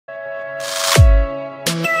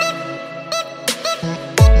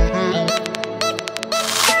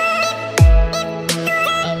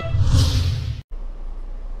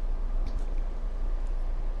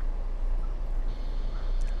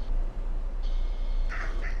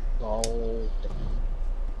all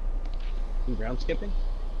ground skipping?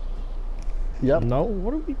 Yep. No,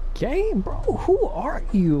 what are we game, bro? Who are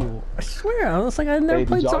you? I swear, it's like I never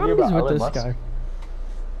played zombies with Elon this Musk? guy.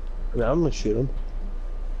 Yeah, I'm gonna shoot him.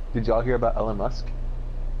 Did y'all hear about Elon Musk?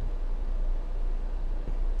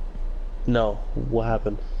 No. What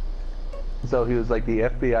happened? So he was like, the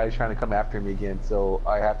FBI is trying to come after me again, so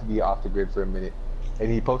I have to be off the grid for a minute.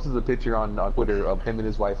 And he posted a picture on Twitter of him and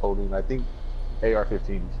his wife holding, I think,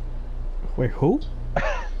 AR-15s. Wait, who?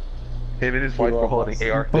 Him and his wife were holding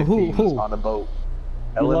AR-15s who? on a boat.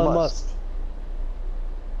 Elon Musk.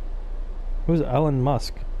 Who's Elon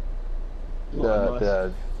Musk?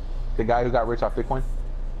 The guy who got rich off Bitcoin.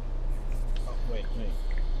 Oh, wait.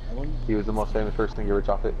 Elon? He was the most famous person to get rich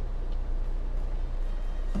off it.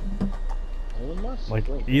 Elon Musk? Like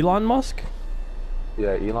Wait. Elon Musk?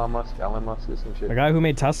 Yeah, Elon Musk, or some shit. The guy who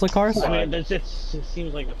made Tesla cars? I mean, it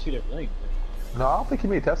seems like two different things. No, I don't think he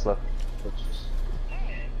made Tesla. It's just,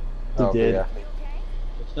 He Okay, did. yeah.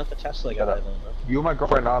 it's not the Tesla guy, though. You and my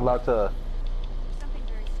girlfriend are not allowed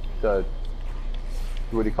to,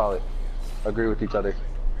 what do you call it? Agree with each other.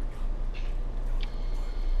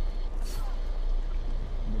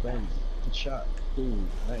 Revenge. Good shot. Ooh,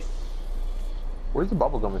 nice. Where's the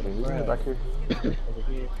bubblegum machine? Isn't it back here? Over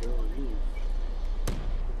here, over here.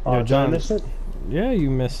 Oh, Yo, John, John. missed it? Yeah, you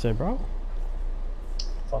missed it, bro.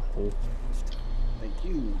 Fuck me. Thank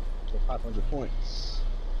you for 500 points.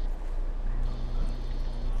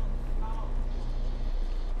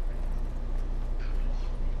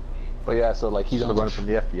 But yeah, so like he's on the run from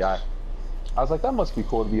the FBI. I was like, that must be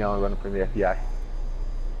cool to be on the run from the FBI.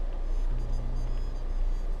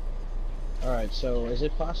 Alright, so is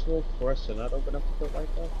it possible for us to not open up the footlight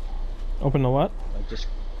though? Open the what? Like just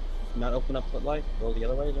not open up footlight, go the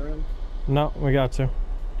other way around? No, we got to.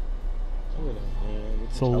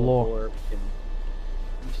 It's a law.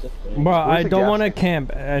 Bro, I the don't gas want to tank?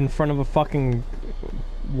 camp in front of a fucking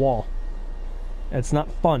wall. It's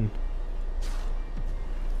not fun.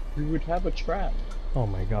 We would have a trap. Oh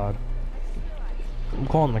my god. I'm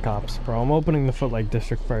calling the cops, bro. I'm opening the Footlight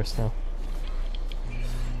District first now.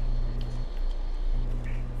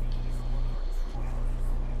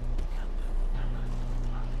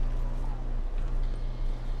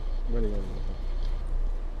 Really.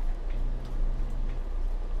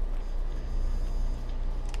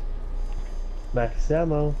 Max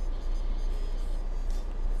ammo.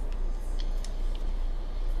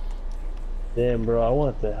 Damn, bro, I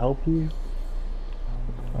want to help you.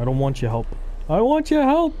 I don't want your help. I want your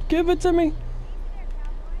help. Give it to me.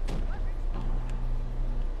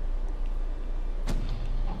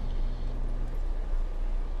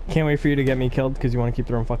 Can't wait for you to get me killed because you want to keep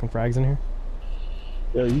throwing fucking frags in here.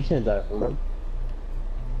 Yo, you can't die from them.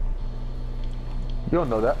 You don't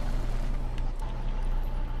know that.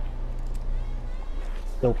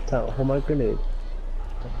 Don't tell. Hold my grenade.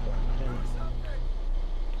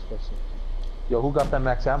 Yo, who got that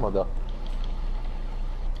max ammo though?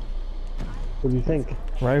 What do you think?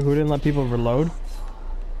 Right? Who didn't let people reload?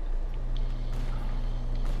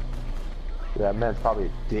 Yeah, that man's probably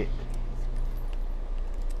a dick.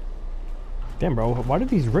 Damn, bro. Why did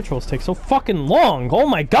these rituals take so fucking long? Oh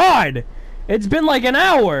my god! It's been like an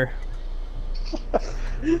hour!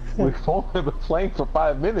 We've only been playing for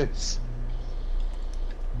 5 minutes.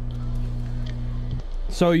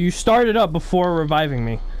 So you started up before reviving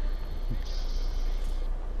me.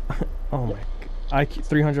 Oh my god. IQ,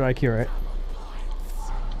 300 IQ, right?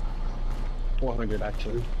 400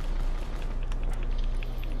 actually.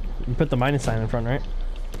 You put the minus sign in front, right?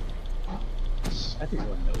 I think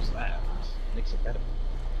everyone knows that. Makes it better.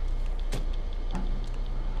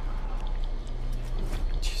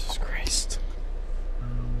 Jesus Christ.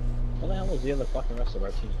 What the hell was the other fucking rest of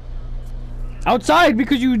our team? Outside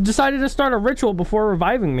because you decided to start a ritual before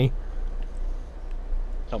reviving me.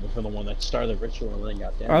 Coming from the one that started the ritual and then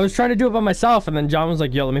got down. I was trying to do it by myself and then John was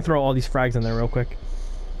like, yo, let me throw all these frags in there real quick.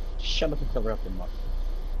 Shut up and cover up your mouth.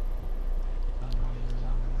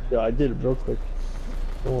 Yo, I did it real quick.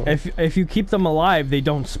 Oh. If you keep them alive, they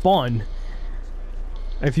don't spawn.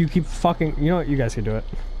 If you keep fucking... You know what? You guys can do it.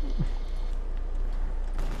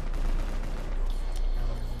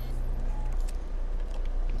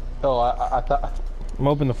 Oh, I thought... I'm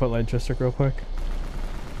open the Footlight District real quick.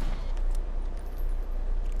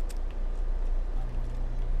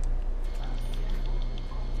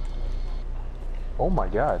 Oh my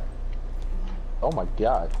god. Oh my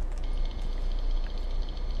god.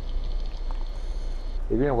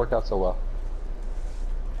 It didn't work out so well.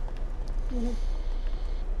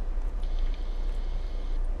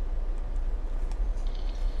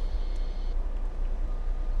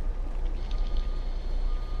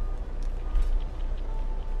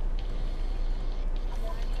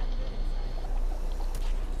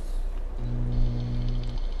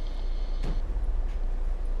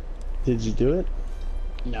 Did you do it?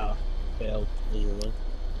 No. Failed, usually.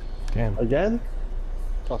 Damn. Again?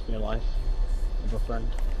 Cost me a life. Of a friend.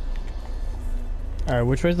 Alright,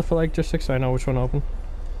 which way's the foot leg just so I know which one to open?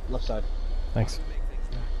 Left side. Thanks.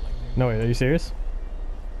 No, wait, are you serious?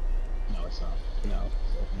 No, it's not. No,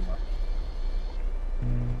 it's open more.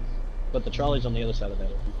 But the trolley's on the other side of that.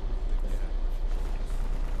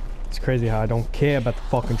 It's crazy how I don't care about the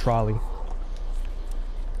fucking trolley.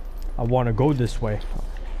 I want to go this way.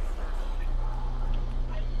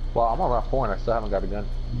 Well, I'm on round 4 and I still haven't got a gun.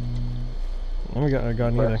 I haven't got a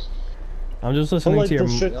gun either. Pressed. I'm just listening to your.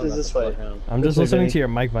 District is this way. I'm just listening to your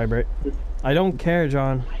mic vibrate. I don't care,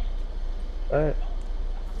 John. Alright.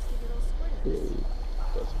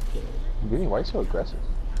 Vinny, why are you so aggressive?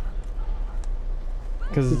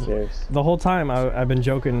 Because Who cares? the whole time I've been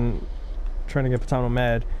joking, trying to get Patano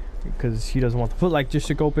mad because he doesn't want the foot like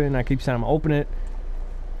district open. I keep saying I'm gonna open it.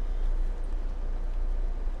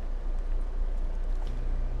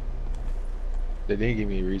 They didn't give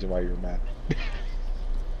me a reason why you were mad.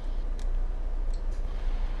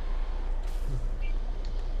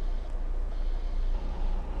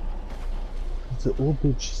 It's an old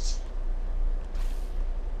bitch.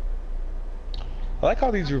 I like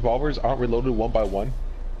how these revolvers aren't reloaded one by one.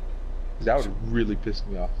 'Cause that would really piss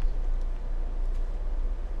me off.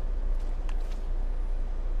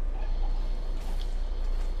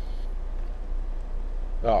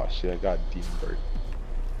 Oh shit, I got a demon bird.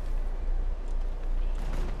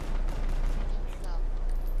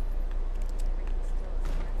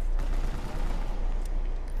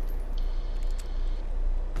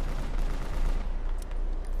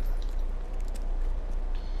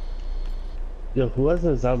 Yo, who has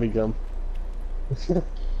a zombie gun?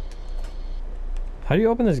 How do you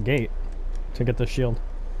open this gate to get the shield?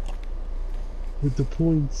 With the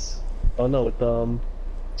points. Oh no, with the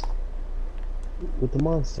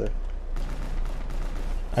monster.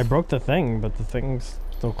 I broke the thing, but the thing's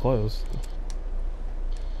still closed.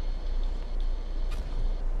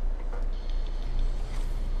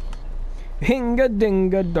 Hinga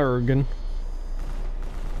dinga durgan.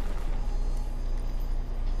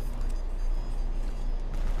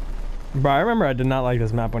 Bro, I remember I did not like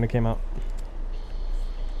this map when it came out.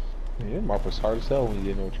 Yeah, map was hard as hell when you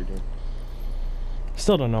didn't know what you're doing.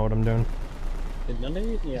 Still don't know what I'm doing. Did none of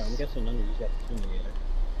you? Yeah, I'm guessing none of you got the fumigator.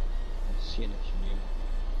 I'm seeing if you need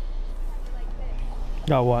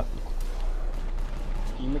Got what?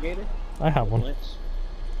 fumigator. I have one. Plants?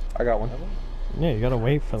 I got one. Yeah, you gotta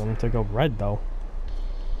wait for them to go red though.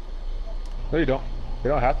 No, you don't. They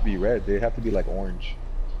don't have to be red. They have to be like orange.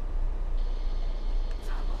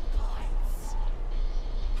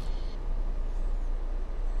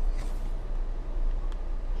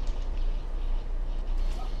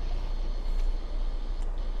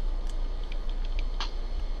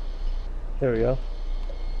 There we go.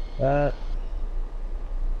 That.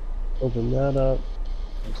 Open that up.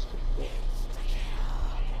 Thanks to-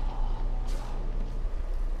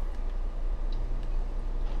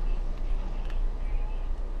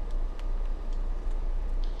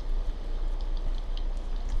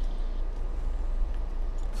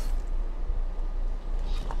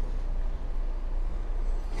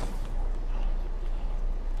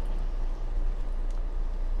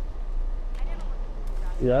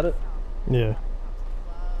 You got it? Yeah.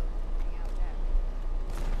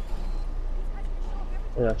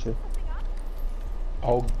 I got you.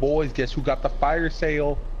 Oh, boys, guess who got the fire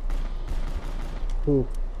sale? Who?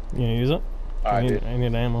 You gonna use it? I need, did. I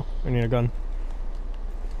need ammo. I need a gun.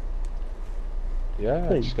 Yeah,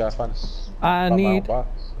 Hey. I just gotta find a I find my own need. box.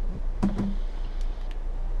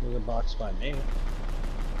 There's a box by me.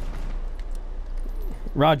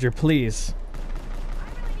 Roger, please.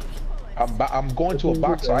 I'm going to a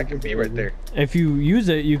box so I can be right there. If you use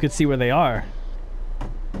it, you could see where they are.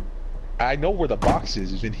 I know where the box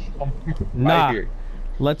is. It's in Nah. right here.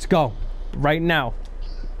 Let's go. Right now.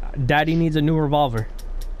 Daddy needs a new revolver.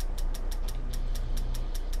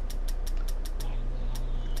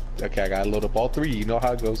 Okay, I gotta load up all three. You know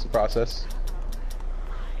how it goes, the process.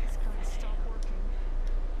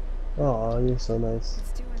 Oh, you're so nice.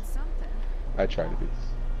 It's doing something. I try to be.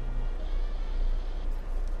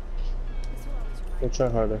 This will always remind Go try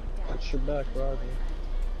harder. Watch your back, Roger. me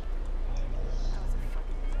that was a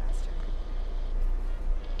fucking disaster.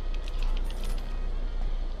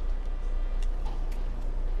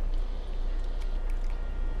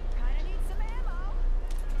 Kinda need some ammo.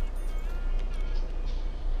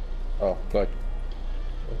 Oh, good.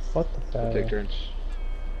 Oh, fuck the We'll take fire. turns.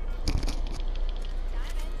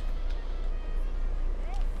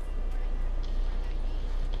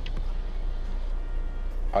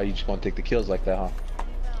 Oh, you just want to take the kills like that, huh?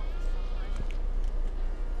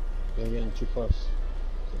 We're getting too close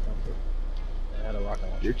to comfort. I had a rocket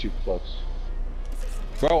launcher. You're too close.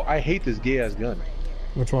 Bro, I hate this gay ass gun.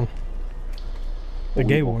 Which one? The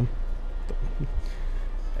gay one.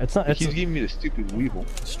 It's not. He It's, keeps giving me the stupid weevil.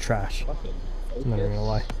 it's trash. Fucking I'm not even gonna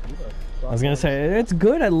lie. You I was gonna say it's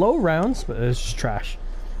good at low rounds, but it's just trash.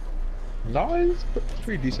 No, it's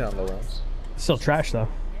pretty decent on low rounds. Still trash though.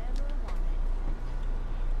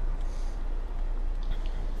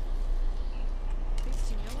 At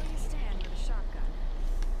least you know where you stand with a shotgun.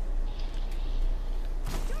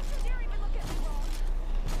 Don't you dare even look at me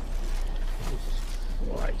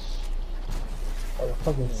wrong. Christ. Oh,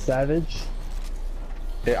 fucking savage.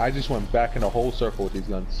 Hey, I just went back in a whole circle with these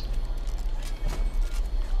guns.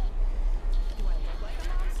 Do I look like a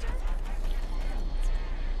monster?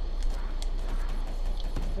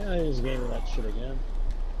 Yeah, he just gave me that shit again.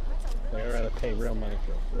 I'd rather pay real money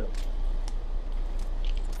for it. Real.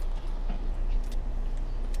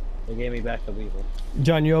 They gave me back the weevil.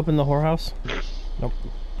 John, you opened the whorehouse? Nope.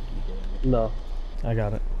 You gave me. No. I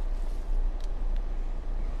got it.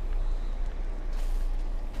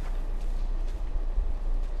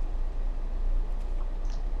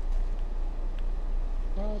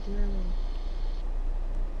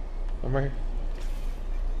 I'm right here.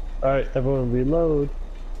 Alright, everyone reload.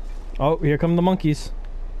 Oh, here come the monkeys.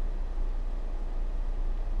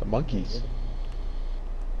 The monkeys.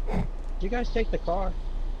 Did you guys take the car?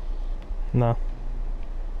 No.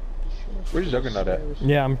 You sure? Where's Juggernaut at?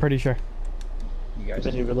 Yeah, I'm pretty sure. You guys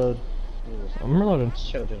Then you reload. I'm reloaded.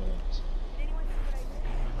 Children ones. Anyone see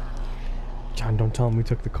what I did? John, don't tell him we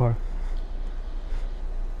took the car.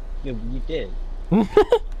 You did.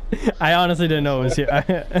 I honestly didn't know it was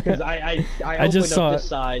here. Because I I opened just up saw this it.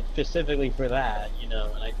 side specifically for that, you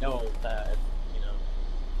know, and I know that, you know,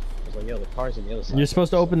 I was like, yo, the car's on the other side. You're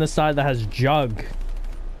supposed to open the side that has jug.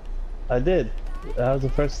 I did. That was the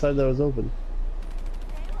first side that was open.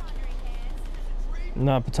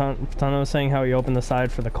 No, Patano was saying how he opened the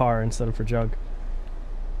side for the car instead of for jug.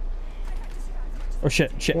 Oh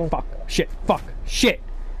shit, shit, Yeah. fuck, shit, fuck, shit.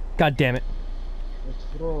 God damn it. Let's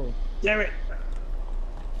go. Damn it!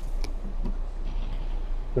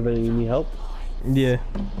 Everybody need help? Yeah.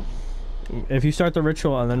 If you start the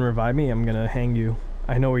ritual and then revive me, I'm gonna hang you.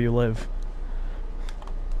 I know where you live.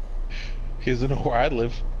 He doesn't know where I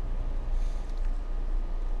live.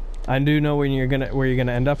 I do know where you're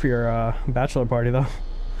gonna end up for your bachelor party though.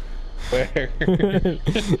 Where?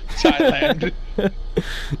 Thailand.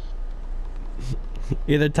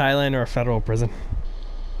 Either Thailand or a federal prison.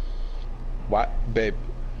 What, babe?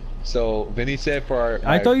 So Vinny said for our.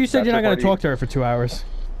 I thought you said you're not gonna bachelor talk to her for 2 hours.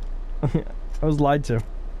 I was lied to.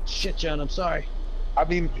 Shit, John, I'm sorry. party-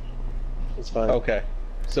 I mean, It's fine. okay.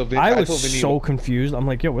 So Vin, I told was Vinny, so confused. I'm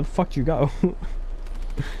like, yo, where the fuck you go? I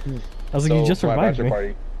was like, you just for my revived bachelor me.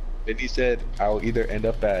 party, Vinny said I'll either end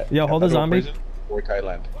up at Yo, a hold the federal zombie. prison or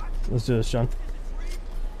Thailand. Let's do this, John.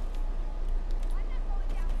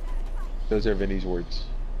 Those are Vinny's words.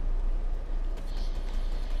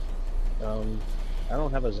 I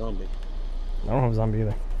don't have a zombie. I don't have a zombie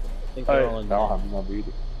either. I think they're Alright. all I in don't have a number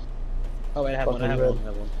either. Oh, wait, I have one, I have Fucking one, I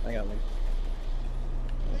have one. I got one.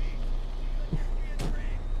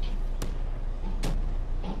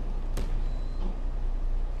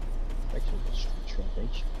 Actually, it's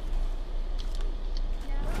shrinkage.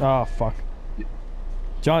 Oh fuck.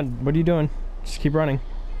 John, what are you doing? Just keep running.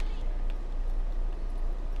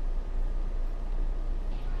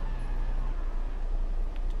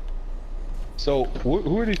 So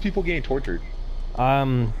who are these people getting tortured?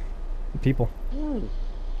 People.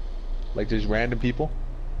 Like just random people?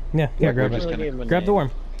 Yeah, yeah, Like, grab we're it. just Really gave him a Grab the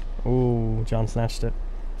name. worm. Ooh, John snatched it.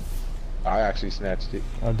 I actually snatched it.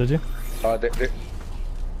 Oh, did you?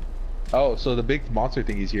 Oh, so the big monster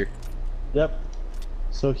thing is here. Yep.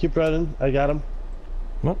 So keep running. I got him.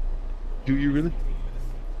 What? Do you really?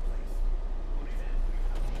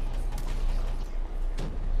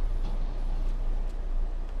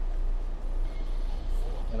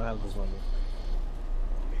 I don't have this one.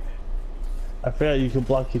 I forgot you can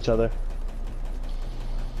block each other.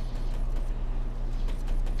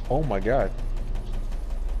 Oh my god.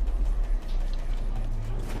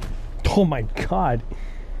 Oh my god.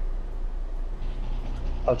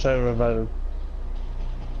 I'll try to revive him.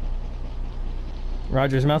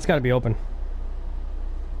 Roger's mouth's gotta be open.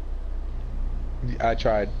 I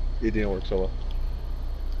tried. It didn't work so well.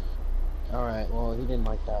 Alright, well, he didn't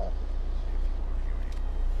like that.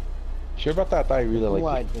 Sure about that? I thought you really liked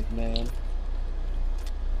Wide, big man. it.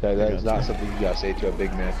 That is not something you gotta say to a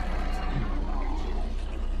big man.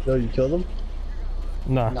 No, you killed him?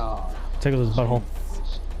 Nah. Nah. Tickle his butthole.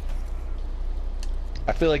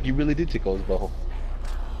 I feel like you really did tickle his butthole.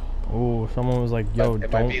 Ooh, someone was like, yo, Am I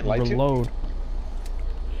don't being lied to? reload.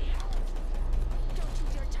 Don't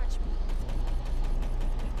you dare touch me.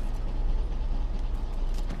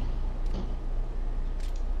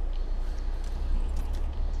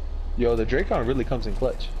 Yo, the Dracon really comes in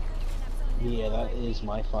clutch. Yeah, that is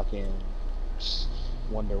my fucking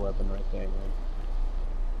wonder weapon right there, man.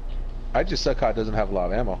 I just suck how it doesn't have a lot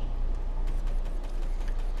of ammo.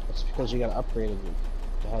 That's because you gotta upgrade it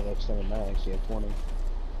to have extended mags. You have 20.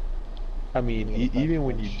 I mean, Yeah, the even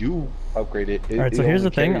when you punch. do upgrade it, Alright, so here's only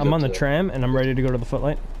the thing. carries I'm up on the to- tram and I'm ready to go to the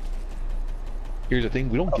footlight. Here's the thing,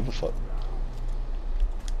 we don't give a fuck.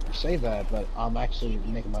 You say that, but I'm actually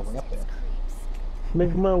making my way up there.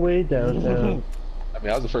 Making my way downtown. I mean,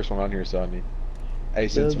 I was the first one on here, so I mean, hey,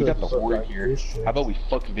 since we got the horde in here, how about we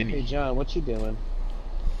fuck Hey, Vinny? John, what you doing?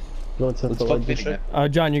 Going to Let's the fuck Lake Vinny, District.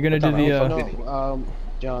 man. John, you're gonna do Hold the, on, Vinny. No,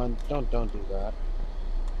 John, don't do that.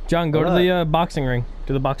 John, go to Alright. the boxing ring.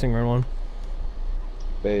 Do the boxing ring one.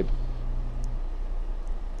 Babe.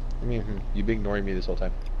 I mean, you've been ignoring me this whole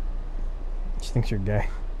time. She thinks you're gay.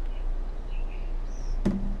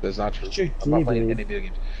 That's not true. Sure, I'm not you playing believe. any video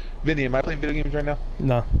games. Vinny, am I playing video games right now?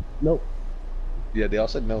 No. Nope. Yeah, they all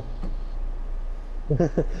said no.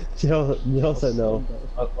 Y'all said no.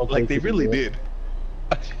 I'll Like, play they really video.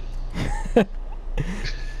 did.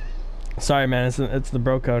 Sorry, man. It's the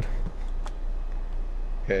bro code.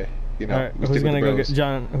 Okay, you know. Alright, we who's stick with gonna the go bros. get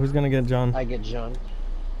John? Who's gonna get John? I get John.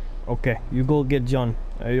 Okay, you go get John.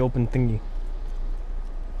 I open thingy.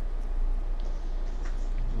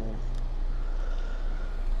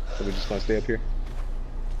 So we just gonna stay up here?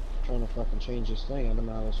 Trying to fucking change this thing. I don't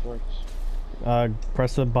know how this works.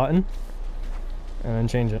 Press the button, and then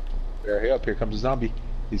change it. Here, up here comes a zombie.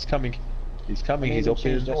 He's coming. He's coming. Maybe He's opening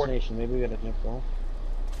change his door. destination. Maybe we gotta jump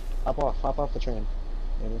off. Hop off the train.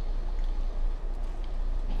 Maybe.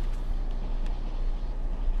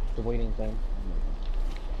 The waiting thing.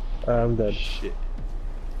 I'm dead. Shit.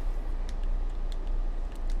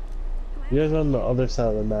 You guys are on the other side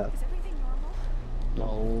of the map. Is everything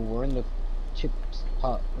normal? No, we're in the chip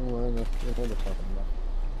pot. We're in the what are we talking about?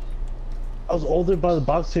 I was older by the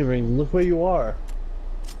boxing ring. Look where you are.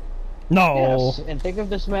 No. Yes, and think of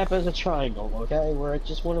this map as a triangle, okay? We're at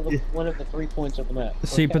just one of the 3 points of the map.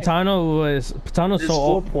 See, okay? Patano's There's so 4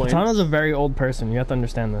 old. points. Patano's a very old person. You have to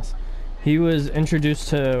understand this. He was introduced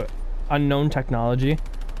to unknown technology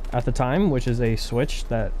at the time, which is a switch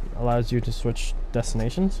that allows you to switch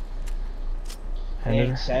destinations.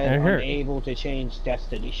 It said it hurt. unable to change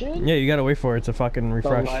destination. Yeah, you gotta wait for it to fucking The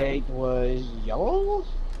refresh. light was yellow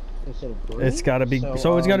instead of green. It's gotta be-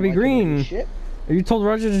 so it's gotta be I can do green. shit. You told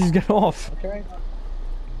Roger to just get off. Okay.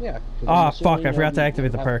 Yeah. 'cause Ah, I'm assuming, fuck, I forgot to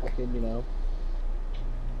activate the have perk. Fucking,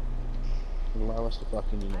 allow us to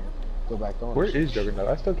fucking, go back on. Where is Juggernaut?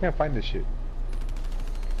 I still can't find this shit.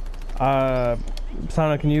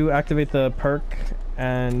 Patano, can you activate the perk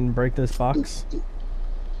and break this box?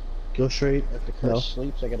 Go straight. If the curse No.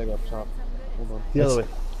 sleeps, I gotta go up top. Hold on. The other way.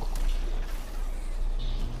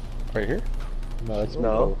 Right here? No, that's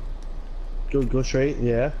No. Go straight.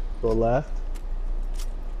 Yeah. Go left.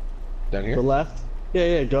 Down here? Go left.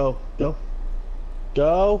 Yeah. Go. Go.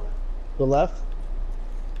 Go. Go left.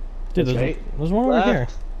 Dude, Okay. there's one over here.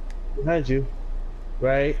 Left. Behind you.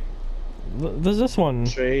 Right. There's this one.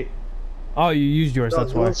 Straight. Oh, you used yours,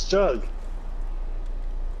 that's why. Let's jug.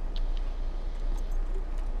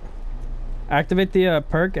 Activate the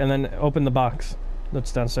perk and then open the box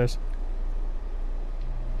that's downstairs.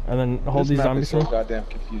 And then hold This these map zombies is so through. goddamn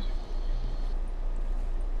confusing.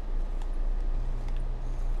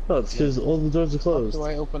 No, it's because all the doors are How closed. do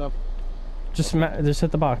I open up? Just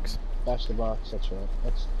hit the box. That's the box. That's right.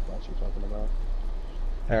 That's what you're talking about.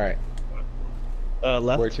 Alright,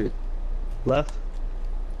 Left. where to? Left.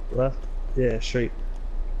 Left. Yeah, straight.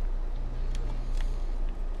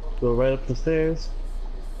 Go right up the stairs.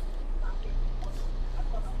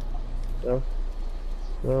 No.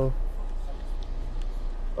 No.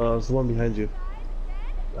 Oh, there's the one behind you.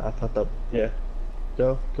 I popped up. Yeah.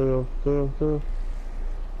 Go. Go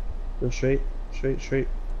straight. Straight.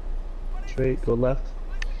 Go left.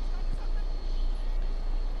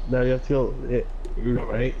 Now you have to go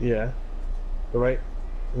right. Yeah. Go right.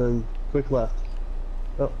 And then quick left.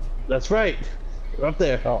 Oh, that's right. You're up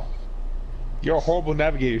there. Oh. You're a horrible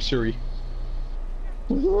navigator, Suri.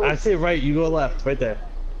 I say right, you go left. Right there.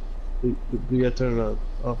 We gotta turn it on.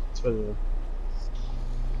 Oh, it's right there.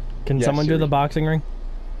 Can Yeah, someone do the Siri. boxing ring?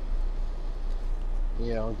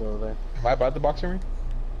 Yeah, I'll go there. Am I by the boxing ring?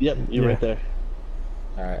 Yep, you're Yeah. right there.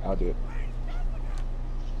 Alright, I'll do it.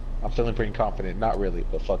 I'm feeling pretty confident. Not really,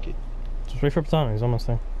 but fuck it. Just wait for Patano, he's almost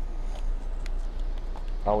there.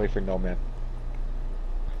 I'll wait for no man.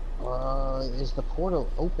 Is the portal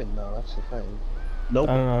open though? That's the thing. Nope.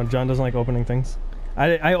 I don't know. John doesn't like opening things.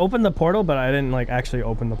 I opened the portal, but I didn't like actually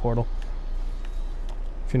open the portal.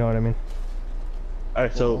 If you know what I mean.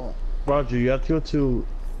 Alright, so Roger, you have to go to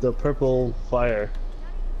the purple fire.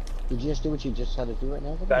 Did you just do what you just had to do right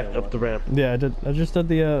now? Back up the ramp. Yeah, I did. I just did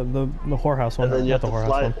the whorehouse one. And then you have Not to the whorehouse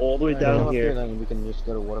fly one. all the way Go down up here. Then we can just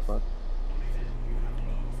go to waterfront.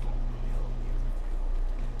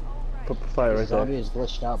 Purple fire The right zombie there. is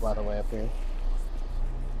glitched out by the way up here.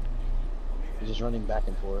 He's just running back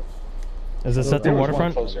and forth. Is it set to There was one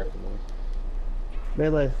waterfront? closer.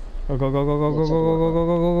 Melee. Go go go go go go go go go go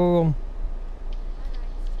go go go.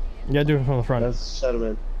 You gotta do it from the front. That's Shadow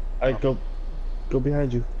Man. Alright, go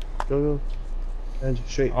behind you. Go. Behind you,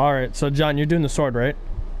 straight. All right, so John, you're doing the sword, right?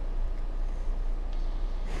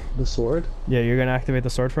 The sword? Yeah, you're gonna activate the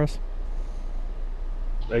sword for us.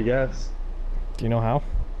 I guess. Do you know how?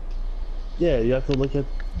 Yeah, you have to look at...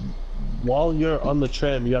 While you're on the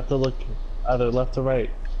tram, you have to look either left or right.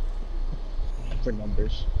 For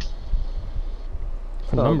numbers.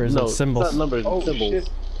 For numbers no, and symbols. It's not numbers, Oh it's symbols. shit!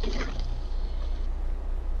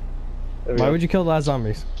 There we Why go. would you kill the last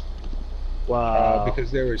zombies? Wow.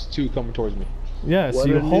 Because there was 2 coming towards me. Yeah, so What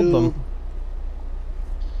you a hold them. noob.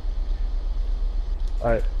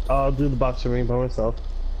 Alright, I'll do the boxing ring by myself.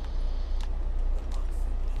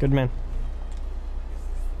 Good man.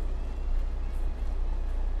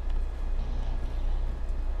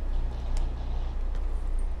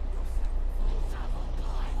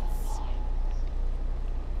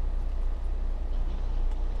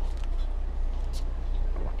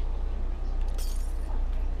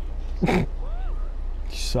 You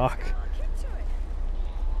suck.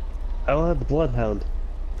 I don't have the bloodhound.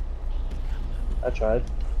 I tried.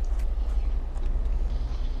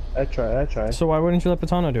 I tried. So why wouldn't you let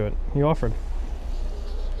Patano do it? He offered.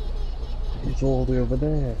 He's all the way over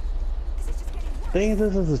there. Think of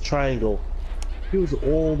this as a triangle. He was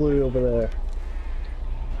all the way over there.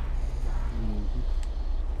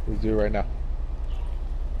 Let's do it right now.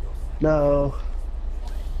 No.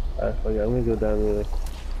 Alright, okay, I'm gonna go down there.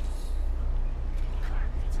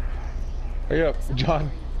 Hurry up,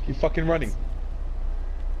 John. Keep fucking running.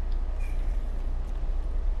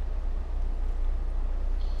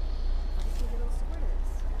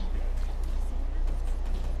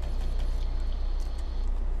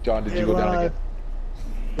 John, did you go down again?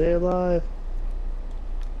 Stay alive.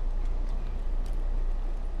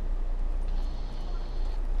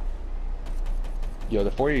 Yo,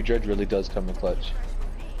 the 48 dredge really does come in clutch.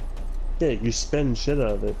 Yeah, you spend shit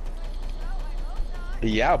out of it.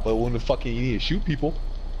 Yeah, but when the fucking you need to shoot people.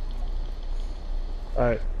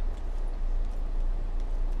 Alright.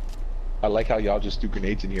 I like how y'all just do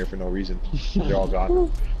grenades in here for no reason. They're all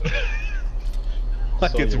gone.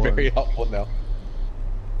 Like So it's you won. very helpful now.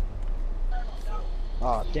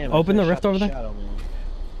 Oh damn! I Open the shot rift over there? shadow,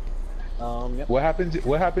 man. Yep. What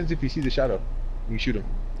happens if you see the shadow? You shoot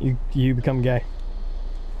him. You become gay.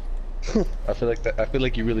 I feel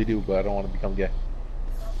like you really do, but I don't want to become gay.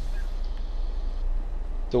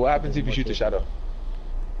 So what happens if you shoot the shadow?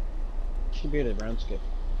 Should be able to round skip.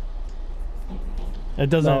 It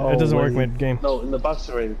doesn't. No, it doesn't work when- mid game. No, in the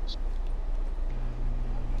boxing ring.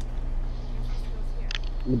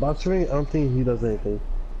 In the boxing ring, I don't think he does anything.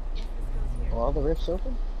 Are all the rifts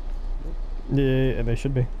open? Yeah, they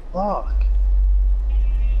should be. Fuck.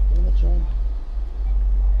 Damn it, John.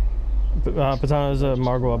 Patano's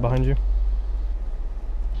Margwa behind you.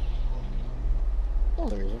 Oh,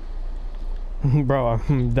 there isn't. Bro, I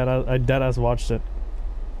deadass watched it.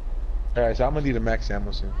 Alright, so I'm gonna need a max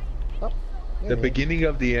ammo soon. There The it is. beginning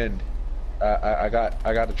of the end. I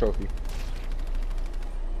got a trophy.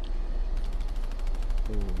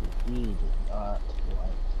 Ooh, he did not like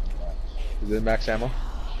that. Is it max ammo?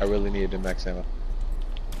 I really need a max ammo.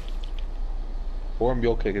 Or a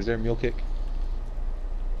mule kick. Is there a mule kick?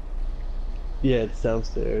 Yeah, it's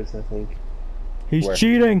downstairs, I think. He's Where?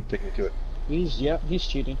 cheating. Take me to it. He's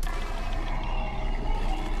cheating.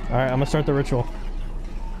 All right, I'm gonna start the ritual.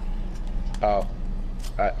 Oh.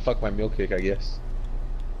 Fuck my mule kick, I guess.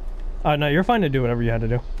 No, you're fine to do whatever you had to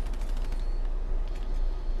do.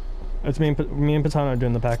 It's me and Patano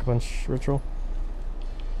doing the pack-a-punch ritual.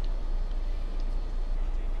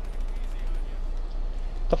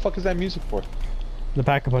 What the fuck is that music for? The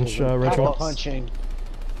pack-a-punch Pack ritual. punching.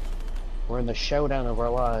 We're in the showdown of our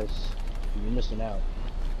lives. You're missing out.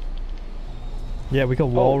 Yeah, we could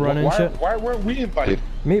wall run and shit. Why weren't we invited?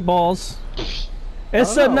 Meatballs. It's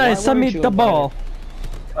so don't know, why nice to weren't meet you the ball.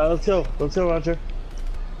 Alright, let's go, Roger.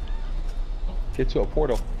 Get to a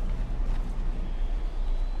portal.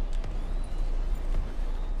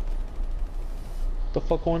 The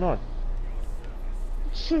fuck going on?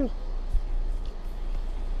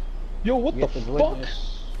 Yo, what the Get the fuck?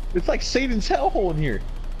 witness. It's like Satan's hellhole in here.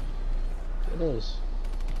 It is.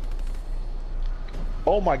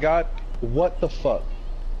 Oh my god. What the fuck?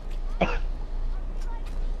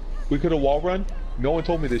 We could have wall run? No one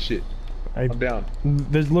told me this shit. I'm down.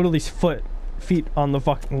 There's literally feet on the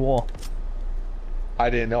fucking wall. I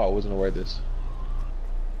didn't know. I wasn't aware of this.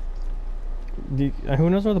 Who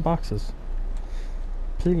knows where the box is?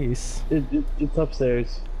 Please. It's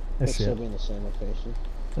upstairs. I It's see still it. be in the same location.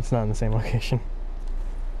 It's not in the same location.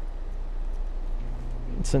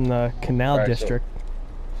 It's in the canal Alright, so- district.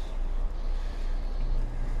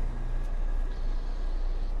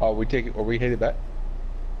 Oh, we take it, or we hit it back?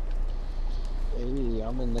 Hey,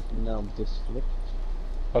 I'm in the canal district.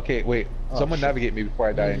 Okay, wait. Oh, Someone shit. navigate me before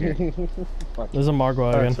I die in here. Fuck. There's a Margo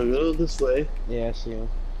Alright, again. so go this way Yeah, I see him.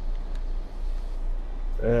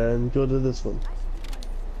 and go to this one.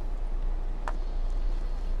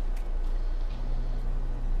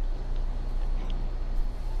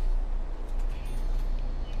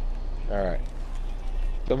 Alright.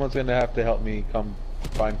 Someone's gonna have to help me come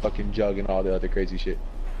find fucking Jug and all the other crazy shit.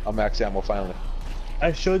 I'm max ammo finally.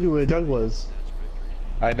 I showed you where Doug was.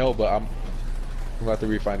 I know, but I'm about to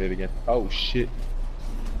re-find it again. Oh shit.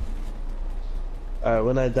 Alright,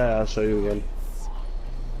 when I die, I'll show you again.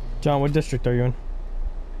 John, what district are you in?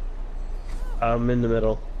 I'm in the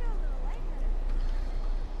middle.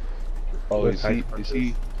 Oh, With is high he? punches. Is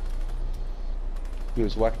he? He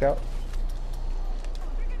was whacked out.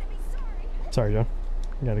 Sorry, John.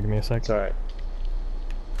 You gotta give me a sec. It's alright.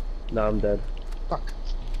 Now I'm dead. Fuck.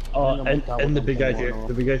 Oh, I know my God, and the what big I'm guy here. going on.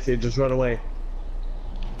 The big guy here. Just run away.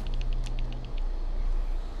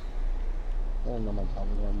 I don't know my God,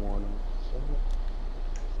 one more.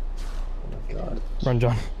 Oh my god. Run,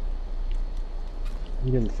 John. I'm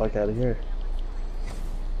getting the fuck out of here.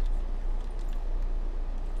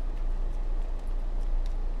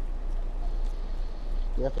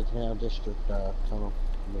 Yep, it's canal district tunnel.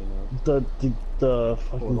 I mean, The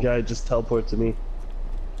fucking Portal. guy just teleported me.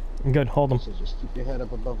 Good, hold him. so just keep your head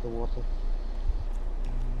up above the water.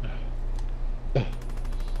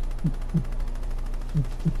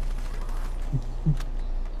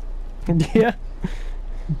 Yeah.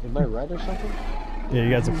 Am I red or something? Yeah, you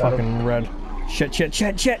guys are fucking red. Shit, shit,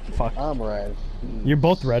 shit, shit. Fuck. I'm red. You're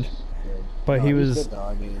both red, Good. but No, he he's was good though,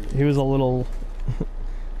 I mean, he was a little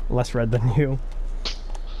less red than you.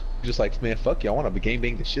 Just like, man, fuck you. I want to game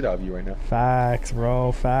bang the shit out of you right now. Facts,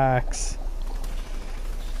 bro. Facts.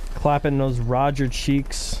 Clapping those Roger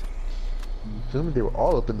cheeks. They were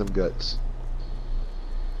all up in them guts.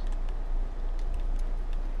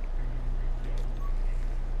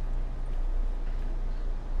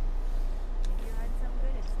 You had some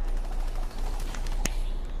good inside.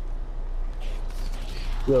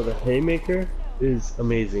 Yo, the haymaker is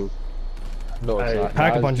amazing. No, it's Hey, not.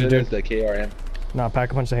 pack a Not as punch it, good dude. as the KRM. Nah,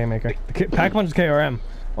 pack a punch the haymaker. Pack a punch the KRM.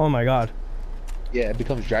 Oh my god. Yeah, it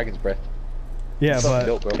becomes Dragon's Breath. Yeah, Fucking but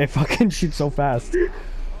dope, bro. it fucking shoots so fast.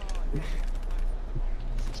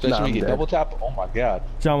 Especially Nah, when I'm you get dead. double tap. Oh my god.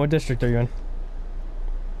 John, what district are you in?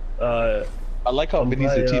 I like how I'm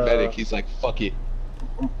Vinny's the by, team medic. He's like, fuck it.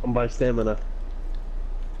 I'm by stamina.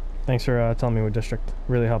 Thanks for telling me what district.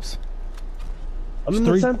 Really helps. I'm in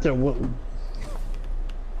Three- the center. What?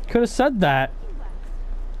 Could have said that.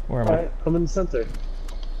 Where am I? Alright, I'm in the center.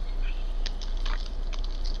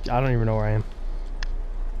 I don't even know where I am.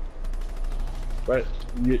 Right,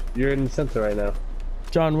 you're in the center right now.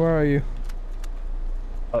 John, where are you?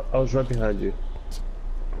 I was right behind you.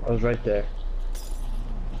 I was right there.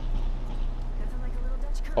 Nothing like a little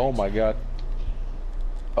Dutch courage. Oh my god.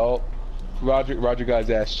 Oh, Roger guy's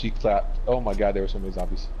ass cheek clapped. Oh my god, there were so many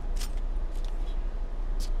zombies.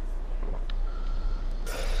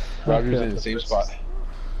 Roger's Okay, in the same this spot. is- I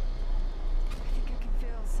think I can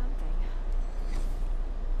feel something.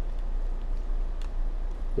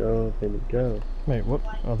 Go, Vinny, go. Wait, what?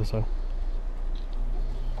 Other side.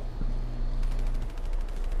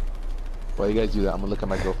 While you guys do that, I'm gonna look at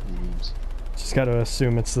my girlfriend's memes. Just gotta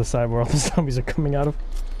assume it's the side where all the zombies are coming out of.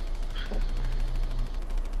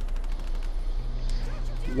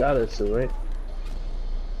 You got it, so right?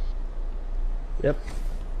 Yep.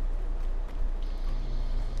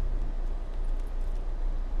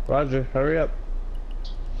 Roger, hurry up.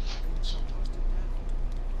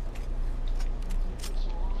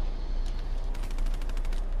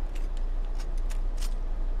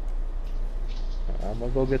 I'm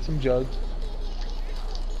gonna go get some jugs.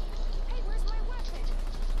 Hey, where's my weapon?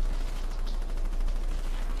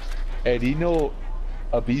 Hey, do you know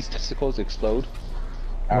a bee's testicles explode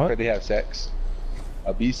after What? they have sex?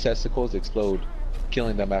 A bee's testicles explode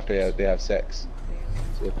killing them after they have sex.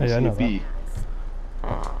 So if Oh, yeah, I you know see a bee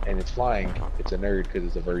and it's flying, it's a nerd because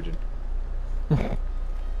it's a virgin.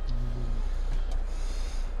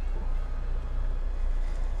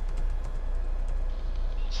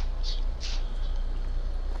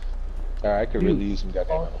 Alright, I could really use some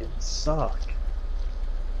goddamn ammo. Fucking suck.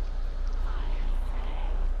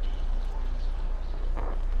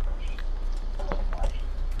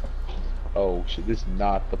 Oh shit, this is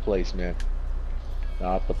not the place, man.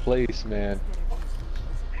 Not the place, man.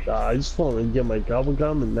 I just wanted to get my gobble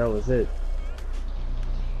gum and that was it.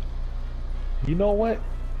 You know what?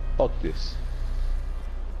 Fuck this.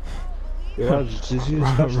 Yeah, I was just using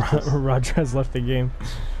special. Roger has left the game.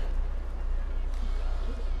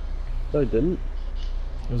 No, I didn't.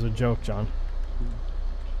 It was a joke, John.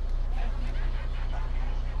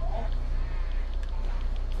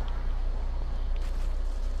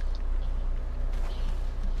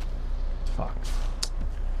 Fuck.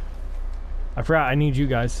 I forgot I need you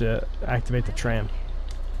guys to activate the tram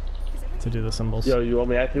to do the symbols. Yo, you want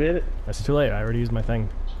me to activate it? It's too late. I already used my thing.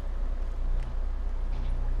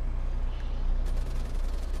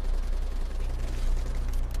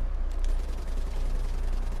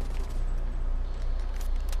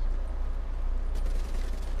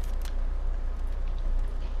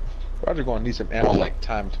 Roger gonna need some ammo like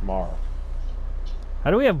time tomorrow.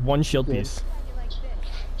 How do we have one shield piece?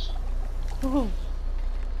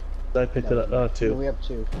 I picked it up. Oh, Yeah, two. we have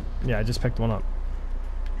 2. Yeah, I just picked one up.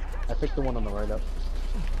 I picked the one on the right up.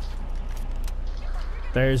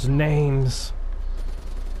 There's names.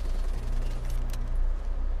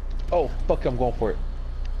 Oh, fuck, I'm going for it.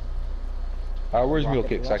 Where's Mule Rocket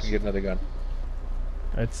Kick so I can get another gun?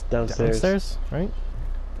 It's Downstairs. downstairs, right?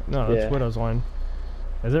 No, that's Yeah. Widow's Wine.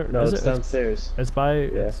 Is it? No, is it's it? downstairs. It's by. Yeah.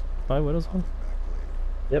 It's by Widow's Wine.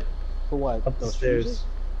 Yep. For what? Up the Those stairs. fuses?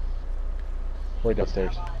 Wait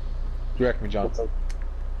upstairs. Direct me, John.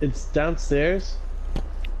 It's downstairs.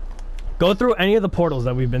 Go through any of the portals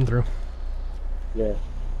that we've been through. Yeah.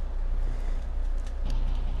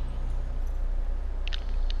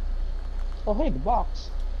 Oh, hey, the box.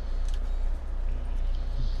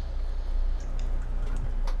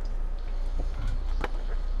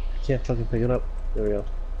 Can't fucking pick it up. There we go.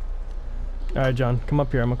 All right, John, come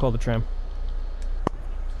up here. I'm gonna call the tram.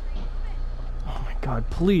 Oh my God,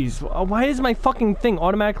 please! Why does my fucking thing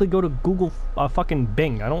automatically go to Google fucking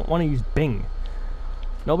Bing? I don't want to use Bing.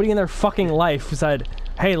 Nobody in their fucking life said,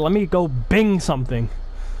 "Hey, let me go Bing something."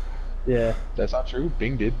 Yeah. That's not true.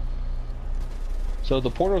 Bing did. So the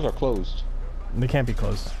portals are closed. They can't be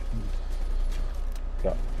closed.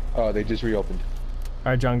 Yeah. Oh, they just reopened.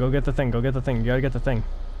 All right, John, go get the thing. Go get the thing. You gotta get the thing.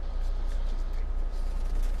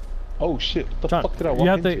 Oh shit! What the John, fuck did I walk you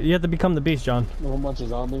have into? to. You have to become the beast, John. A whole bunch of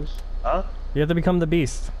zombies. Huh? You have to become the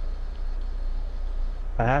beast.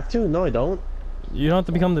 I have to? No, I don't. You don't have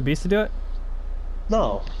to become the beast to do it.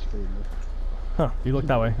 No. Huh? You look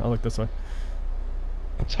that way. I'll look this way.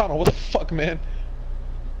 Tunnel, what the fuck, man?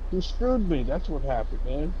 You screwed me. That's what happened,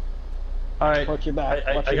 man. Alright. Watch your back.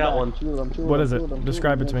 I Watch your got back. one. What is it?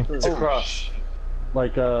 Describe it to me. It's a cross.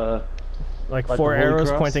 Like, Like Like four the Holy arrows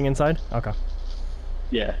Cross? pointing inside. Okay.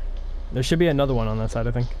 yeah. There should be another one on that side,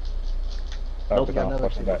 I think. Nope. But no, Another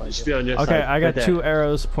watch thing your back. behind It should be on your side. Okay, I got right there. 2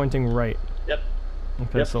 arrows pointing right. Yep.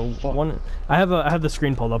 Okay, Yep. so one. I have the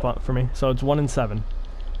screen pulled up for me. So it's 1 and 7.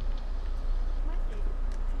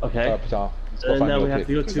 Okay. Patel, let's go And find now Mule we have Kick,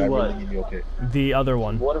 to go because to I what? really need Mule Kick. The other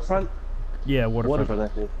one. Waterfront? Yeah, waterfront. Waterfront, I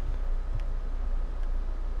think.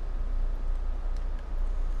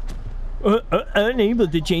 Unable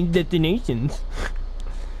to change destinations.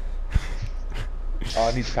 Oh,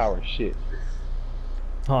 I need power. Shit.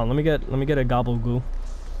 Hold on, let me get a gobble glue.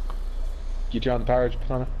 Get you on the power,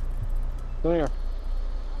 Patana. Come here.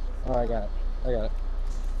 Oh, I got it. I got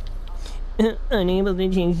it. Unable to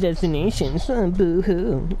change destinations. Boo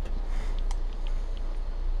hoo.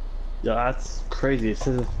 Yeah, that's crazy. It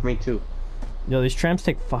says it for me too. Yo, these trams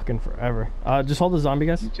take fucking forever. Just hold the zombie,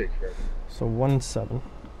 guys. You take care of it. So 1 and 7.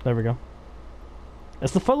 There we go.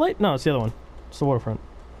 It's the footlight? No, it's the other one. It's the waterfront.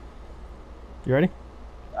 You ready?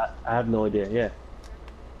 I have no idea. Yeah.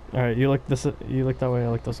 All right, you look this. You look that way. I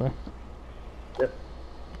look this way. Yep.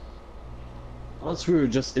 Unless we were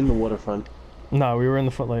just in the waterfront. No, we were in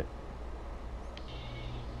the footlight.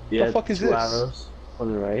 Yeah. fuck is 2 this? arrows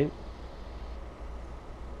on the right.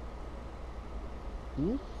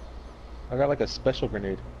 I got like a special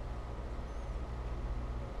grenade.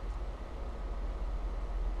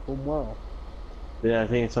 Oh, wow. Yeah, I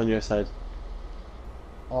think it's on your side.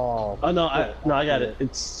 Oh. Oh no, I got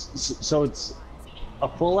it. So it's a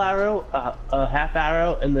full arrow, a half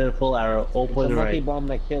arrow, and then a full arrow, all It's a pointed monkey right. bomb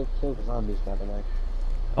that kills the zombies, by the way.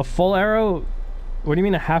 A full arrow? What do you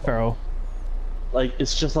mean a half arrow? Like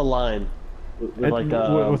it's just a line with It-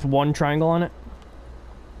 like with one triangle on it?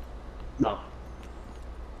 no.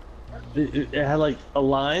 It had like a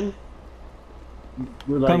line.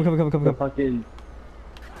 With, like, Come. the fucking.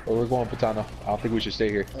 Where we're going, Patano? I don't think we should stay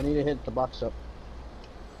here. I need to hit the box up.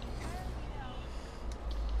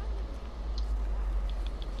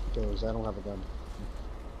 Because I don't have a gun.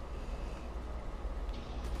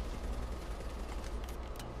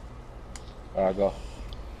 Alright, go.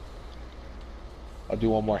 I'll do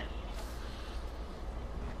one more.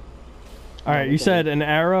 Alright, you said an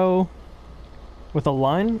arrow with a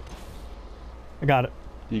line? I got it.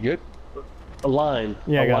 You good? A line.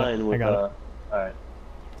 Yeah, a I got line it. with I got it. Alright.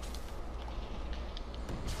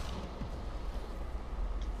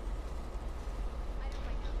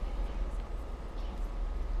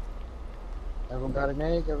 Everyone got an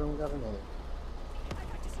egg? Everyone got an egg.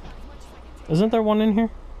 Isn't there one in here?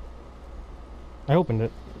 I opened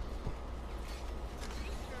it.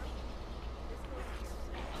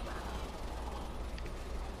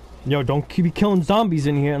 Yo, don't be killing zombies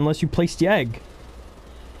in here unless you place the egg.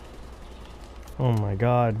 Oh my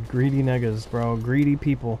god, greedy niggas, bro. Greedy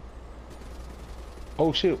people.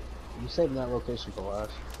 Oh shoot. You saving that location for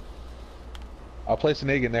last. I'll place an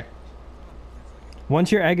egg in there.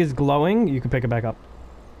 Once your egg is glowing, you can pick it back up.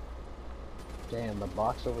 Damn, the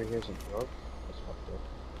box over here isn't broke. That's fucked up.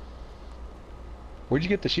 Where'd you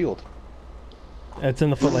get the shield? It's in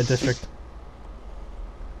the Footlight District.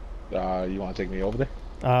 You want to take me over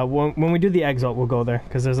there? When we do the eggs out, we'll go there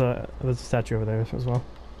because there's a statue over there as well.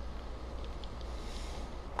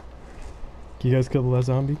 You guys kill the last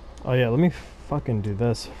zombie? Oh yeah, let me fucking do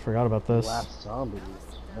this. Forgot about this. Last zombie.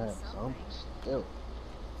 Man, zombies still.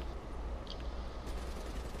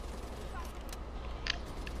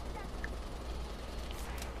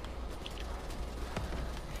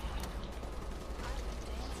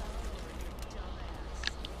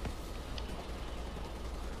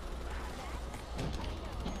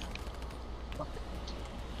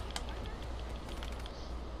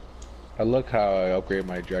 I look how I upgrade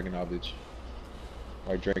my Dragon Oblige.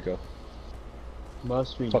 My Draco.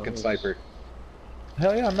 Must be Fucking nice. sniper.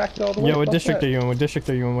 Hell yeah, I'm maxed all the way. Yo, what Fuck district that. are you in? What district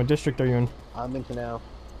are you in? What district are you in? I'm in Canal.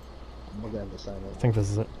 I'm looking at the sign. I think this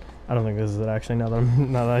is it. I don't think this is it actually. Now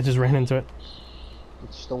that I just ran into it.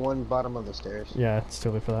 It's the one bottom of the stairs. Yeah, it's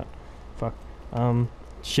too late for that. Fuck.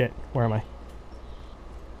 Shit. Where am I?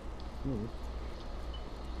 Hmm.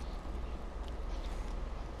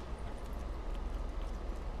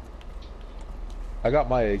 I got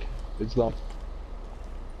my egg. It's gone.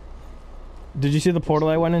 Did you see the portal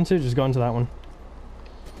I went into? Just go into that one.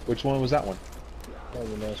 Which one was that one? That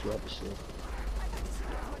was a nice rubbish shit.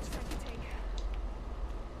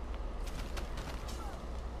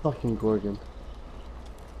 Fucking Gorgon.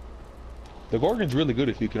 The Gorgon's really good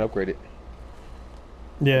if you can upgrade it.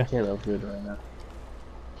 Yeah. Can't upgrade right now.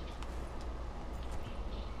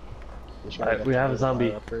 Wish Alright, got we the have a wire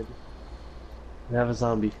zombie. upgrade. We have a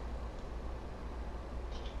zombie.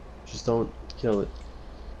 Just don't kill it.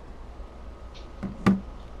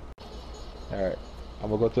 Alright. I'm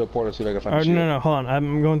gonna go through the portal see if I can find Oh, the shield. no, hold on.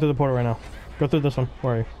 I'm going through the portal right now. Go through this one.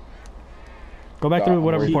 Where are you? Go back Yeah, through I'm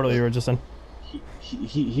whatever already- portal you were just in.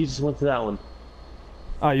 He just went to that one.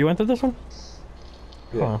 Oh, you went through this one?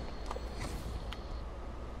 Yeah. Hold on.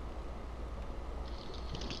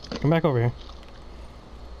 Come back over here.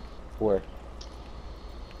 Where?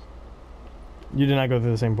 You did not go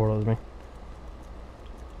through the same portal as me.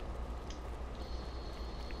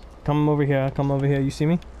 Come over here. Come over here. You see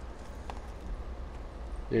me?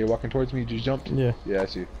 Yeah, you're walking towards me, you just jumped? Yeah. Yeah, I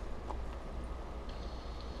see.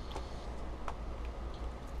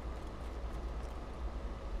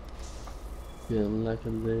 Feeling like a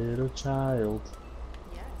little child.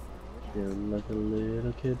 Yes, Feeling like a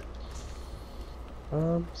little kid.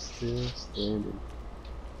 I'm still standing.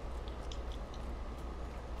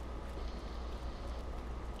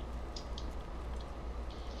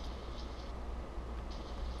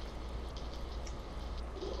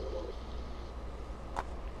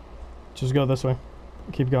 Just go this way.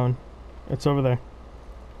 Keep going. It's over there.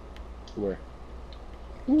 Where?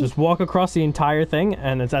 Just walk across the entire thing,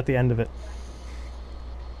 and it's at the end of it.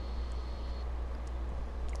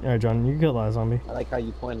 Alright, John, you can kill that zombie. I like how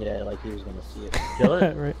you pointed at it like he was gonna see it. Kill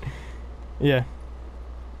it? Right. Yeah.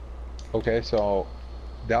 Okay, so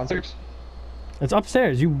downstairs? It's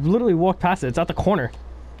upstairs. You literally walked past it. It's at the corner.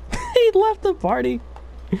 He left the party.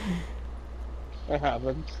 I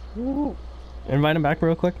haven't. Invite him back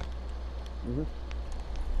real quick.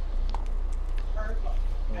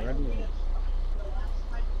 Already?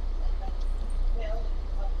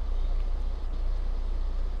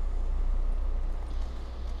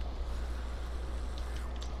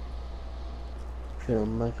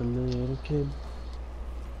 Feeling like a little kid.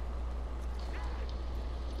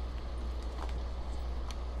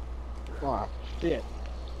 Oh, shit.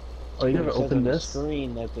 Oh, you never It says opened on the this?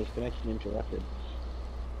 screen that the connection interrupted.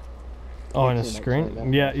 Oh, on a Can't see that screen?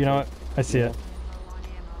 sign. Yeah, you know what? I see it.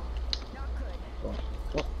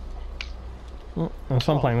 That's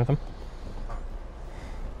fun playing with him.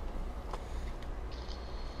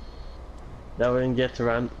 Now we're gonna get to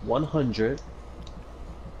round 100.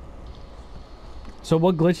 So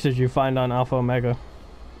what glitch did you find on Alpha Omega?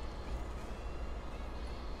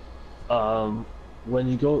 When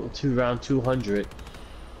you go to round 200,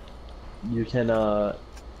 you can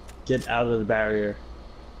get out of the barrier,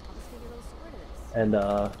 and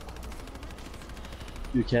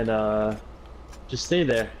you can just stay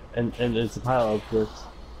there, and it's a pile of glitch.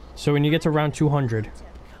 So when you get to round 200.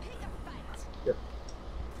 Yep.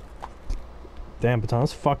 Damn,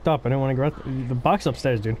 Baton's fucked up. I didn't want to go the box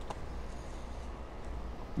upstairs, dude.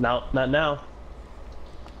 Now, not now.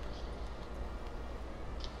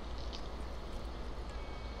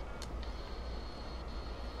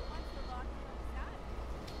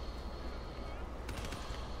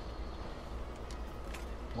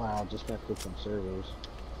 Wow, disconnected from servers.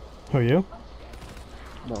 Who are you?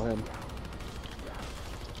 No, him.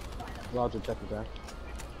 Roger, check it back.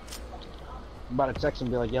 I'm about to text him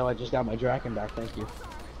and be like, yo, I just got my Draken back, thank you.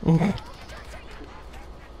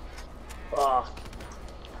 Fuck.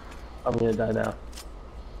 I'm gonna die now.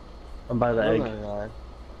 I'm by the egg,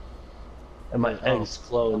 and my Oh, egg's I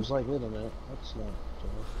closed. was like, wait a minute, that's not...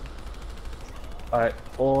 Alright,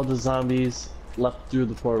 all the zombies left through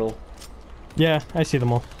the portal. Yeah, I see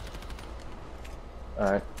them all.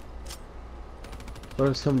 Alright.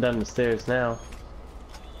 Whoever's coming down the stairs now.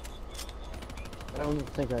 I don't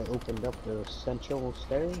think I opened up the essential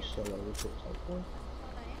stairs, so I was just helpful.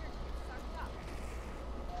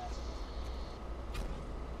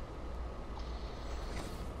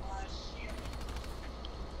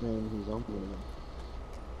 Man, he's opening them.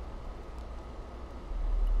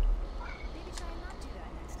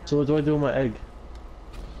 So what do I do with my egg?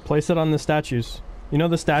 Place it on the statues. You know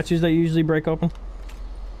the statues that you usually break open?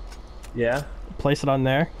 Yeah? Place it on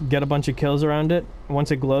there. Get a bunch of kills around it. Once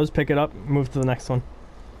it glows, pick it up, move to the next one.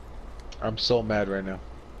 I'm so mad right now.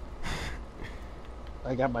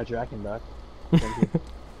 I got my Draken back. Thank you.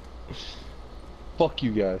 Fuck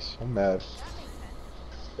you guys. I'm mad.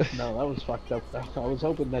 No, that was fucked up. I was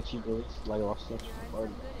hoping that you would like lost such a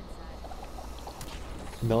party.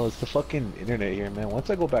 No, it's the fucking internet here, man. Once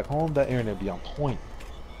I go back home, that internet be on point.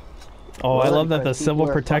 Oh, I Well, love that the because civil people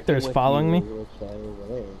are protector is fucking with following you, me. it's,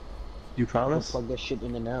 over there. You Just promise? plug that shit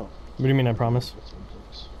in and out. What do you mean I promise?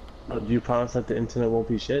 Do you promise that the internet won't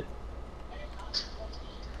be shit?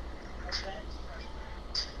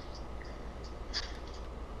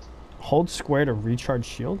 Hold square to recharge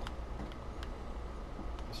shield?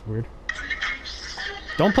 That's weird.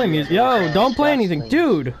 Don't play music. Yo, don't play anything.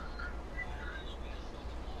 Dude!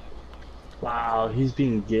 Wow, he's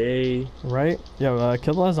being gay. Right? Yo,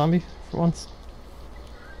 kill the last zombie for once.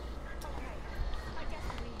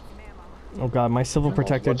 Oh god, my civil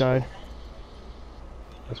protector died.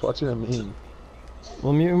 That's watching a meme.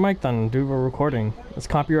 Well, mute your mic then, dude. We're recording. It's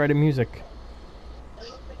copyrighted music.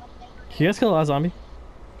 Can you guys kill the last zombie?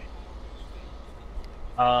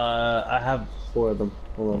 I have 4 of them.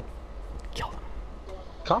 Hold on. Kill them.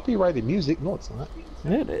 Copyrighted music? No, it's not.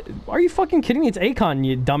 Are you fucking kidding me? It's Akon,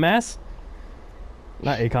 you dumbass.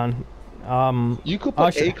 Not Akon. You could put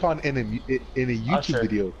Usher. Akon in a YouTube Usher.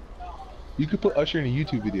 video. You could put Usher in a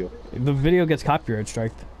YouTube video. The video gets copyright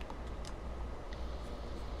striked.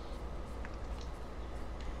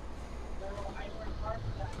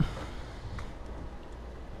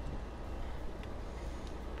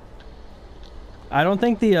 I don't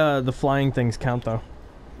think the flying things count though.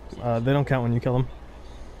 They don't count when you kill them.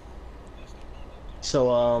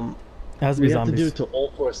 So, It has to we be have zombies. to do it to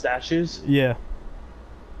all 4 statues? Yeah,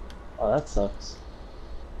 Oh, that sucks.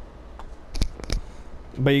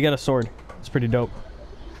 but you get a sword. It's pretty dope.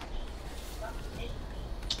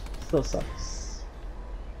 Still sucks.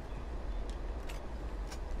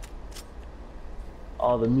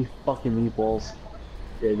 Oh, the fucking meatballs.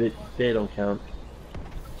 Yeah, they don't count.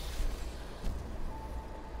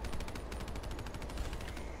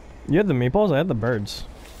 You had the meatballs. I had the birds.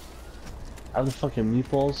 I have the fucking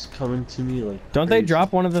meatballs coming to me like Don't they crazy.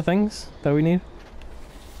 drop one of the things that we need?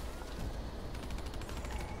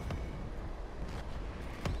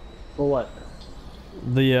 For what?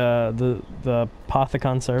 The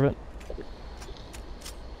Pothicon servant.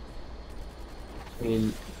 I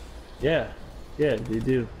mean, yeah, they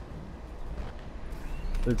do.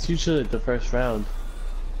 But it's usually the first round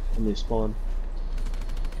when they spawn.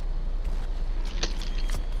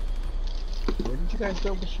 guys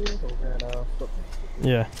build the shield over at football?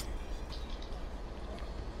 Yeah.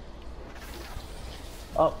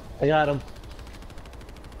 Oh, I got him.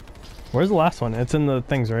 Where's the last one? It's in the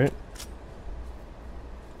things, right?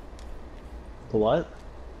 The what?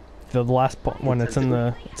 The last one. It's in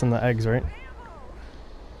the eggs, right?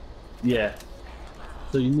 Yeah.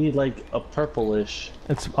 So you need like a purplish.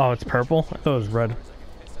 It's purple. I thought it was red.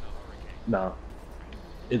 No.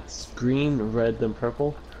 It's green, red, then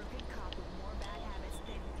purple.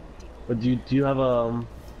 But do you have a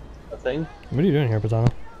thing? What are you doing here,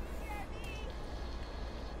 Patano?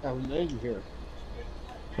 I was egg here.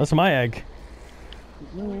 That's my egg.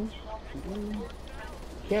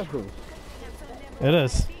 Careful. It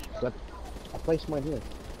is. But I placed mine here.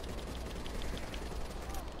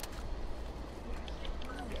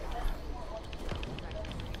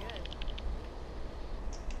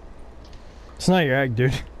 It's not your egg,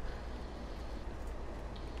 dude.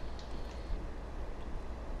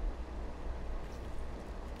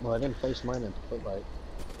 Well, I didn't place mine at the footlight.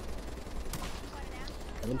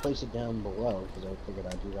 I didn't place it down below because I figured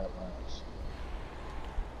I'd do that last.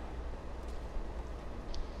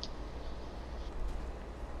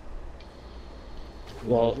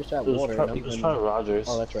 Well, just that it was, water. it was probably Rogers.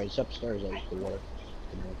 Oh, that's right. It's upstairs. That's the water.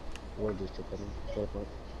 The water booster put in. Storefront.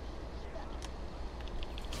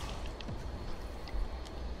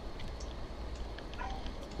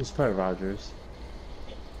 It's probably Rogers.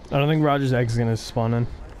 I don't think Roger's egg's gonna spawn in.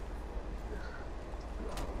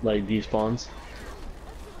 Like despawns.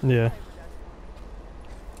 Yeah.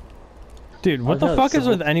 Dude, what the fuck is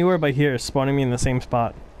with anywhere but here spawning me in the same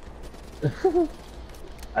spot?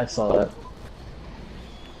 I saw that.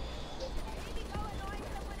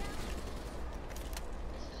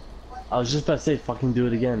 I was just about to say, fucking do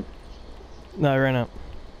it again. No, I ran out.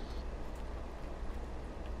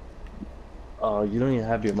 Oh, you don't even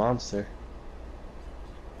have your monster.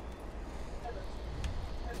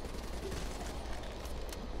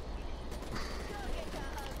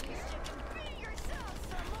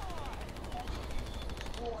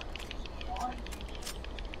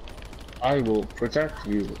 I will protect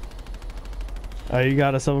you. Oh, you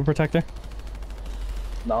got a silver protector?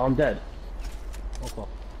 No, I'm dead. Okay.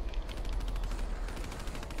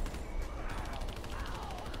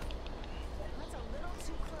 That's a little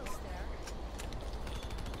too close there.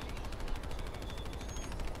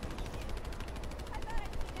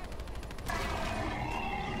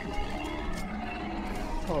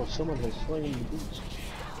 Oh, someone has slain the beast.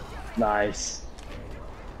 Nice.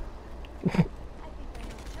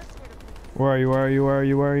 Where are you? Where are you? Where are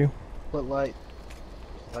you? Where are you? Footlight.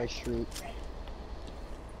 High Street.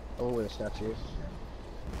 Oh, where the statue is.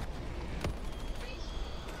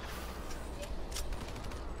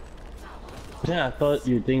 Yeah, I thought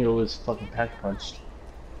your dingo was fucking pack punched.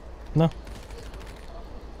 No.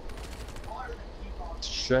 It's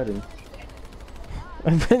shredding.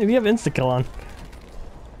 We have insta-kill on.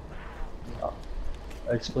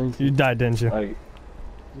 I explained to You died, didn't you? like,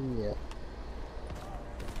 Yeah.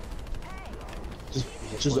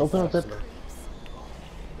 just open up that.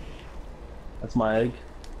 That's my egg.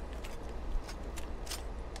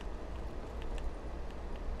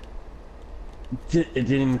 It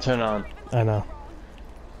didn't even turn on. I know.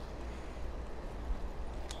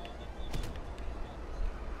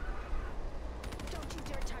 Don't you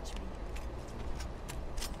dare touch me.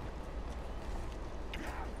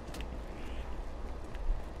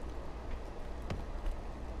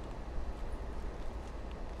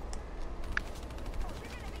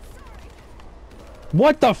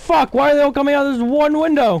 What the fuck? Why are they all coming out of this one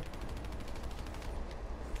window?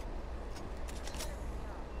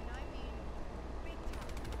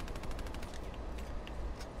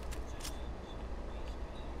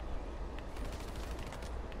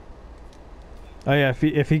 Oh yeah,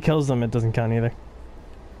 if he kills them, it doesn't count either.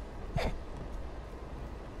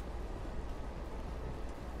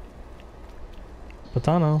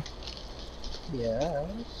 Patano, Yes.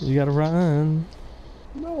 you gotta run.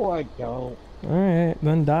 No, I don't. Alright,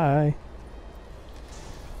 then die.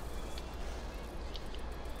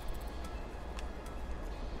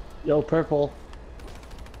 Yo, purple.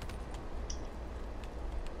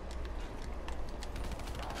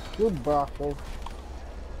 Good broccoli.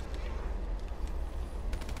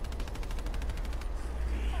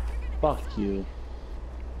 Fuck you.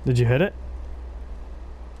 Did you hit it?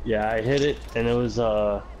 Yeah, I hit it, and it was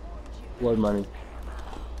blood money.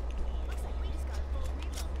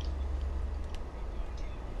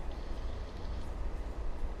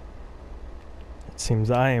 It seems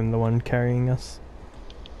I am the one carrying us.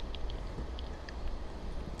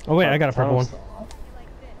 Oh wait, I got a purple one.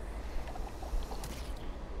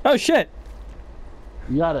 Oh shit!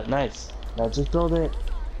 You got it. Nice. Now just build it.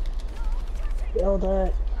 Build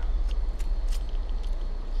it.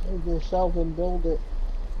 Build yourself and build it.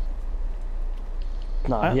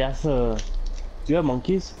 Nah, he has to. Do you have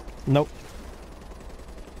monkeys? Nope.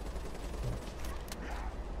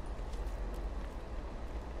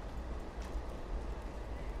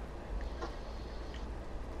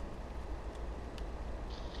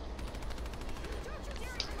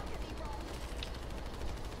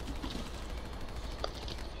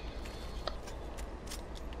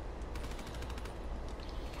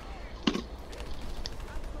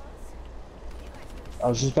 I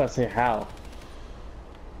was just about to say how.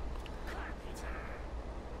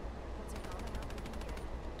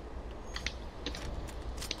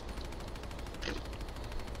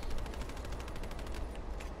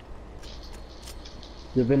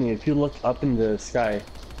 Yeah, Vinny, if you look up in the sky,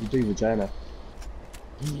 you big vagina.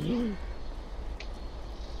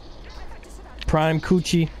 Prime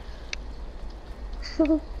coochie.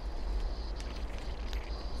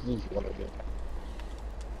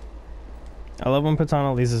 I love when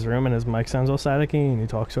Patano leaves his room and his mic sounds all staticky and he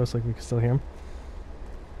talks to us like we can still hear him.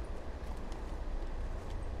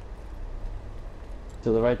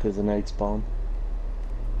 To the right, there's an egg spawn.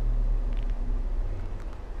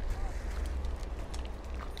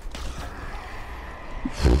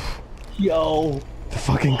 Yo! The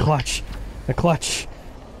fucking clutch. The clutch.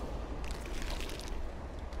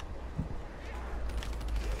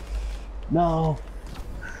 No!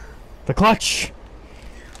 The clutch!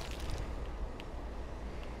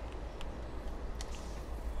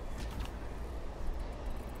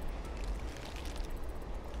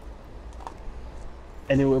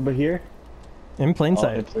 Anywhere but here? In plain Oh,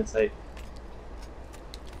 sight. in plain sight.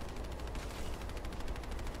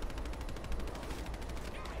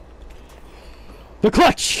 The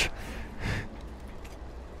clutch!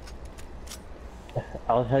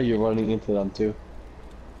 I like how you're running into them too.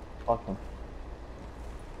 Fuck them.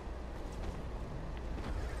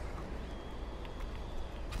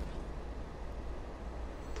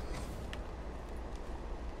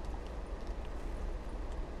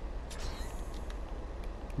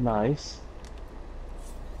 Nice.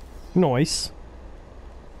 Nice.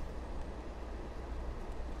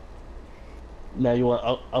 Now you want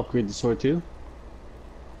to upgrade the sword too?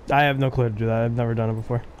 I have no clue how to do that. I've never done it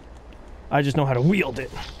before. I just know how to wield it.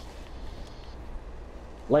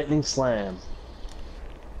 Lightning slam.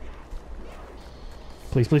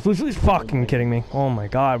 Please, please, please, please. Fucking kidding me. Oh my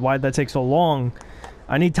god, why'd that take so long?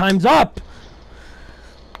 I need time's up!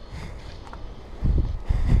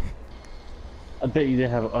 I bet you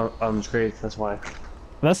didn't have arms great, that's why.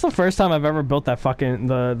 That's the first time I've ever built that fucking,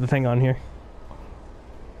 the thing on here.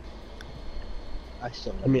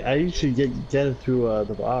 I mean, I usually get it through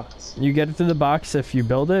the box. You get it through the box if you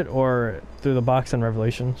build it, or through the box in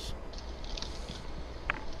Revelations.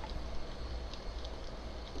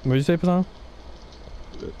 What did you say, Patan?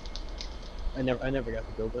 I never got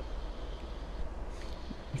to build it.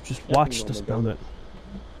 You just Yeah, watched I'm us gonna build it.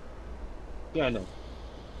 Yeah, I know.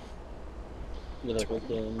 You know,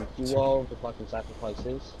 fucking do all the fucking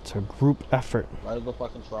sacrifices. It's a group effort. Ride the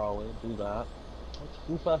fucking trolley, do that. It's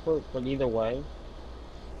group effort, but either way,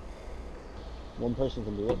 one person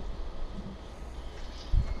can do it.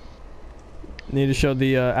 Need to show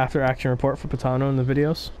the after action report for Patano in the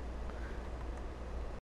videos.